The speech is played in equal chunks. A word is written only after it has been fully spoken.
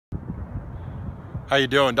How you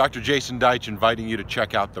doing? Dr. Jason Deitch inviting you to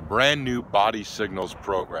check out the brand new Body Signals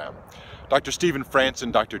program. Dr. Stephen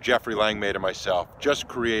Franson, Dr. Jeffrey Langmaid, and myself just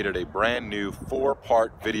created a brand new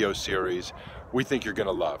 4-part video series we think you're going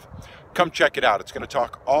to love. Come check it out. It's going to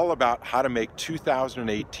talk all about how to make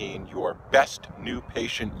 2018 your best new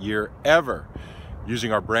patient year ever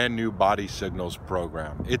using our brand new Body Signals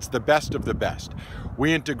program. It's the best of the best.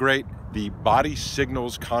 We integrate the Body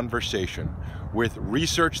Signals conversation with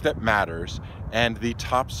research that matters and the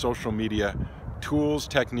top social media tools,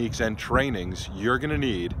 techniques, and trainings you're going to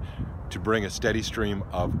need to bring a steady stream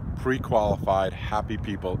of pre-qualified, happy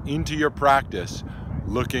people into your practice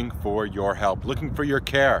looking for your help, looking for your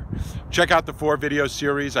care. Check out the 4-video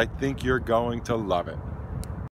series. I think you're going to love it.